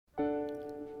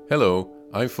Hello,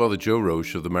 I'm Father Joe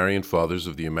Roche of the Marian Fathers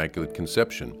of the Immaculate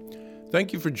Conception.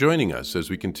 Thank you for joining us as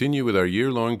we continue with our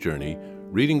year-long journey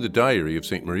reading the diary of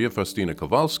St. Maria Faustina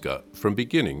Kowalska from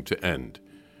beginning to end.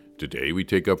 Today we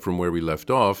take up from where we left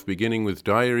off, beginning with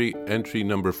diary entry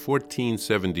number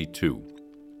 1472.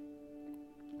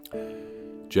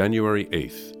 January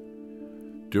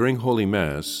 8th. During Holy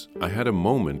Mass, I had a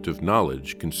moment of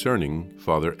knowledge concerning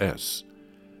Father S.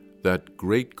 That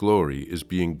great glory is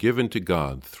being given to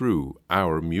God through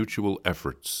our mutual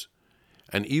efforts.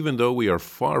 And even though we are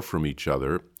far from each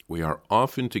other, we are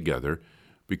often together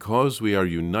because we are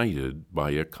united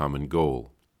by a common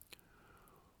goal.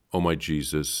 O my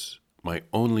Jesus, my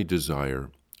only desire,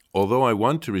 although I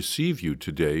want to receive you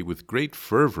today with great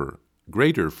fervor,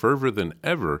 greater fervor than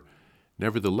ever,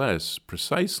 nevertheless,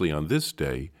 precisely on this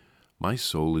day, my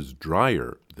soul is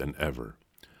drier than ever.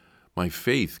 My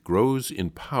faith grows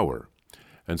in power,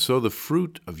 and so the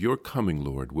fruit of your coming,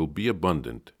 Lord, will be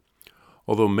abundant.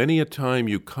 Although many a time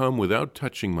you come without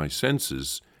touching my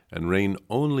senses and reign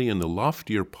only in the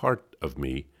loftier part of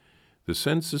me, the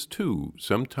senses too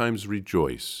sometimes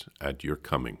rejoice at your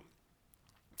coming.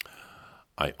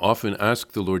 I often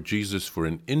ask the Lord Jesus for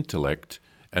an intellect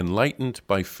enlightened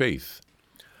by faith.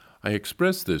 I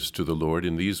express this to the Lord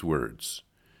in these words: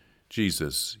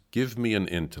 Jesus, give me an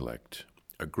intellect,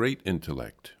 a great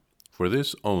intellect, for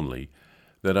this only,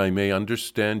 that I may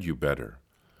understand you better,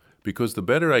 because the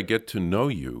better I get to know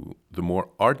you, the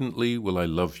more ardently will I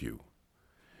love you.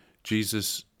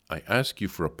 Jesus, I ask you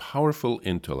for a powerful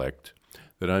intellect,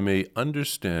 that I may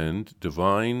understand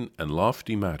divine and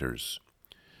lofty matters.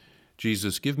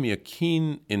 Jesus, give me a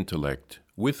keen intellect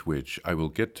with which I will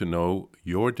get to know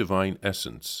your divine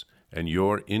essence and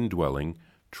your indwelling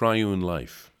triune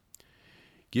life.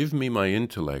 Give my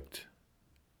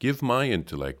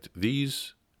intellect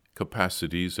these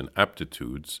capacities and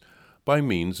aptitudes by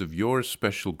means of your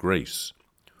special grace.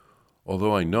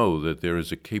 Although I know that there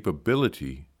is a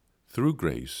capability through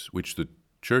grace which the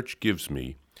Church gives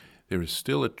me, there is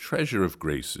still a treasure of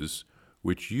graces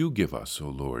which you give us, O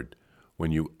Lord,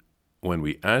 when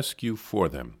we ask you for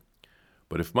them.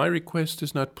 But if my request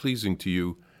is not pleasing to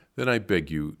you, then I beg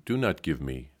you, do not give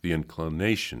me the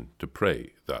inclination to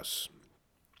pray thus.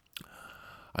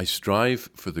 I strive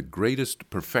for the greatest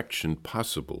perfection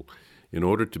possible in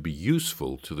order to be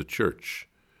useful to the Church.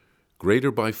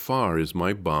 Greater by far is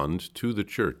my bond to the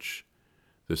Church.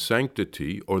 The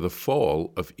sanctity or the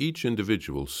fall of each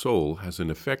individual soul has an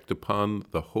effect upon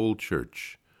the whole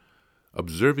Church.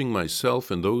 Observing myself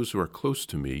and those who are close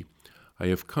to me, I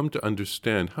have come to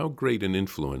understand how great an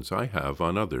influence I have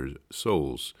on other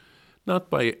souls, not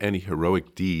by any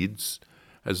heroic deeds,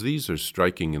 as these are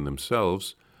striking in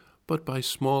themselves, but by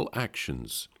small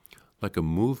actions, like a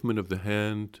movement of the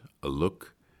hand, a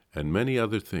look, and many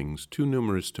other things too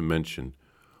numerous to mention,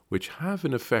 which have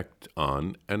an effect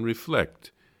on and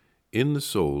reflect in the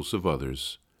souls of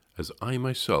others, as I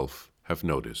myself have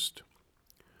noticed.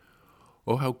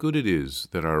 Oh, how good it is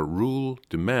that our rule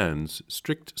demands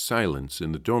strict silence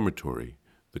in the dormitory,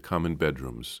 the common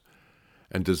bedrooms,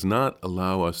 and does not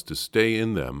allow us to stay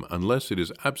in them unless it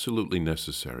is absolutely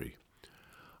necessary.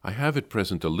 I have at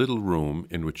present a little room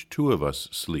in which two of us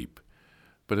sleep,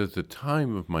 but at the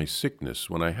time of my sickness,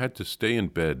 when I had to stay in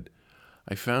bed,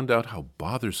 I found out how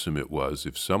bothersome it was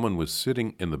if someone was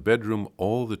sitting in the bedroom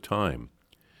all the time.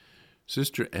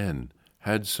 Sister N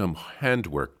had some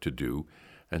handwork to do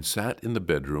and sat in the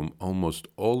bedroom almost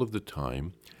all of the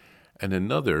time, and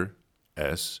another,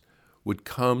 S, would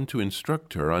come to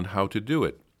instruct her on how to do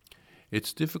it.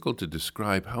 It's difficult to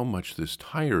describe how much this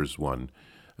tires one,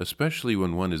 especially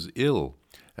when one is ill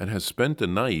and has spent a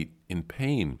night in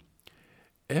pain.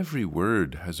 Every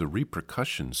word has a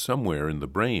repercussion somewhere in the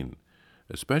brain,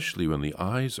 especially when the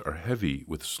eyes are heavy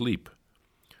with sleep.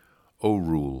 O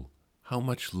Rule, how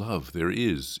much love there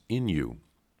is in you.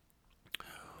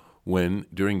 When,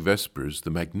 during Vespers,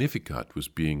 the Magnificat was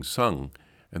being sung,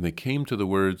 and they came to the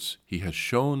words, "He has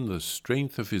shown the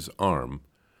strength of his arm,"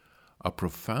 a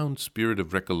profound spirit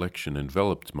of recollection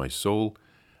enveloped my soul,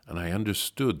 and I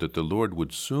understood that the Lord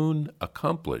would soon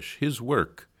accomplish his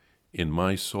work in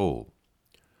my soul.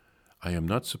 I am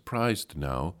not surprised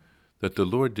now that the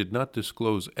Lord did not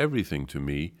disclose everything to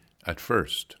me at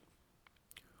first.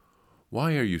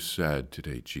 Why are you sad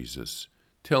today, Jesus?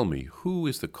 Tell me, who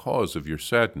is the cause of your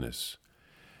sadness?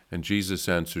 And Jesus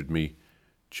answered me,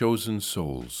 chosen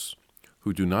souls,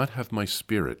 who do not have my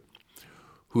spirit,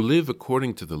 who live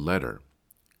according to the letter,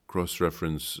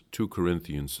 cross-reference 2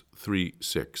 Corinthians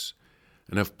 3:6,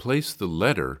 and have placed the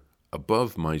letter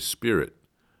above my spirit,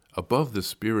 above the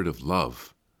spirit of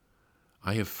love.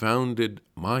 I have founded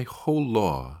my whole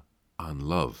law on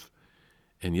love.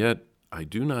 And yet I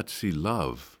do not see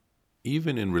love,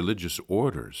 even in religious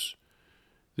orders.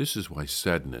 This is why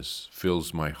sadness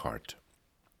fills my heart.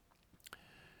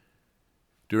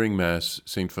 During Mass,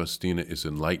 St. Faustina is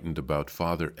enlightened about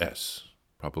Father S.,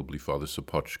 probably Father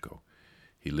Sopoćko.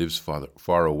 He lives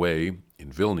far away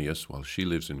in Vilnius while she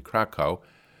lives in Krakow,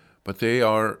 but they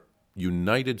are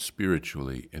united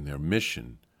spiritually in their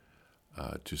mission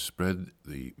to spread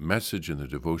the message and the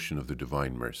devotion of the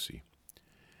Divine Mercy.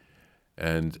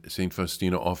 And St.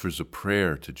 Faustina offers a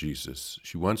prayer to Jesus.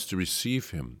 She wants to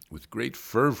receive him with great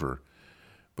fervor,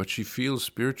 but she feels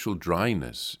spiritual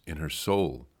dryness in her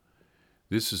soul.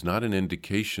 This is not an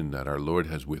indication that our Lord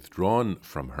has withdrawn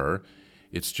from her.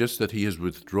 It's just that he has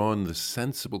withdrawn the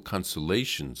sensible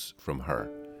consolations from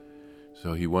her.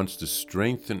 So he wants to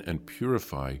strengthen and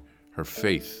purify her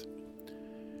faith.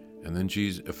 And then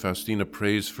Faustina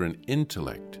prays for an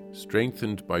intellect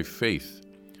strengthened by faith.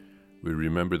 We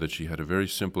remember that she had a very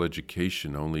simple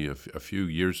education, only a few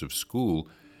years of school,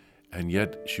 and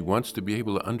yet she wants to be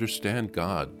able to understand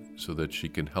God so that she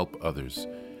can help others,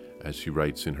 as she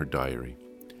writes in her diary.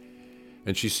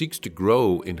 And she seeks to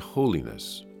grow in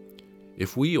holiness.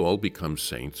 If we all become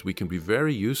saints, we can be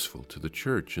very useful to the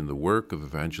Church in the work of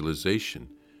evangelization.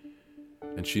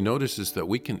 And she notices that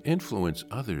we can influence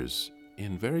others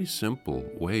in very simple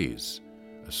ways.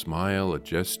 A smile, a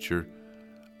gesture,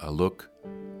 a look.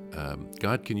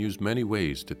 God can use many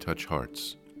ways to touch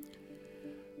hearts.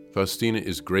 Faustina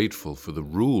is grateful for the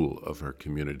rule of her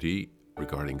community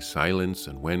regarding silence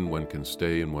and when one can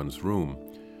stay in one's room.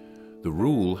 The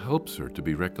rule helps her to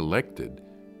be recollected.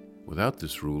 Without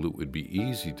this rule, it would be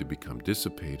easy to become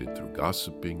dissipated through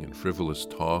gossiping and frivolous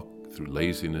talk, through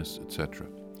laziness, etc.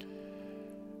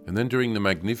 And then during the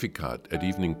Magnificat at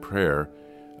evening prayer,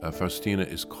 Faustina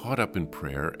is caught up in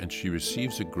prayer and she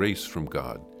receives a grace from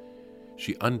God.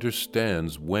 She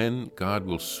understands when God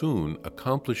will soon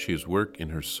accomplish his work in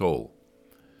her soul.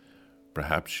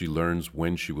 Perhaps she learns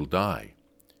when she will die.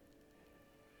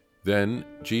 Then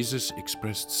Jesus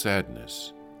expressed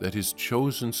sadness that his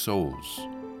chosen souls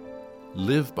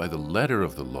live by the letter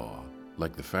of the law,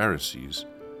 like the Pharisees,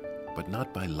 but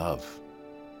not by love.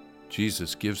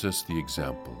 Jesus gives us the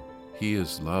example. He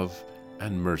is love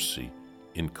and mercy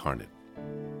incarnate.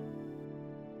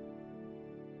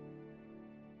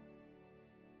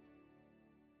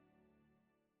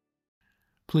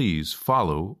 Please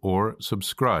follow or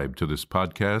subscribe to this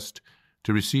podcast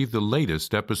to receive the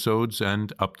latest episodes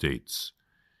and updates.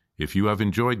 If you have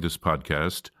enjoyed this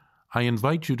podcast, I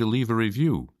invite you to leave a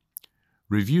review.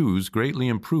 Reviews greatly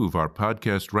improve our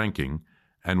podcast ranking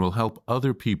and will help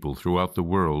other people throughout the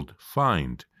world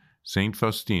find St.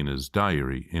 Faustina's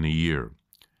Diary in a Year.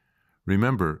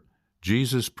 Remember,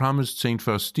 Jesus promised St.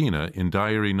 Faustina in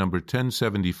Diary number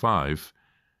 1075,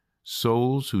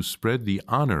 souls who spread the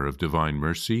honor of divine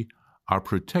mercy are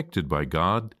protected by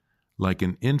God like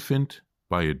an infant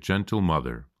by a gentle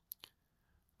mother.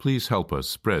 Please help us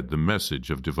spread the message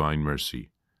of divine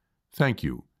mercy. Thank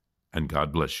you, and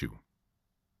God bless you.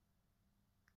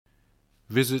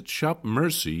 Visit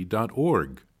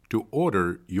shopmercy.org to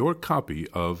order your copy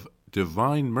of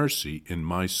Divine Mercy in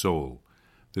My Soul,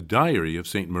 the diary of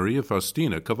St. Maria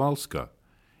Faustina Kowalska.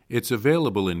 It's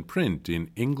available in print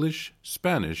in English,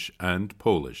 Spanish, and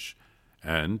Polish,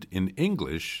 and in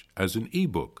English as an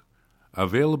e-book,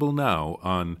 available now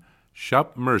on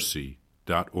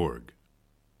shopmercy.org.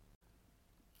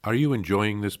 Are you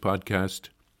enjoying this podcast?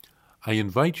 I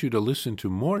invite you to listen to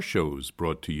more shows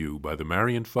brought to you by the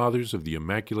Marian Fathers of the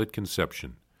Immaculate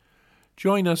Conception.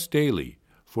 Join us daily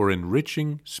for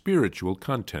enriching spiritual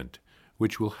content,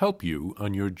 which will help you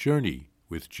on your journey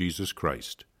with Jesus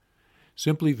Christ.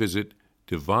 Simply visit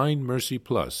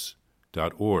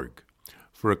DivineMercyPlus.org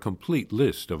for a complete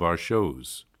list of our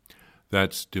shows.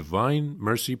 That's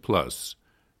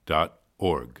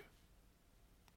DivineMercyPlus.org.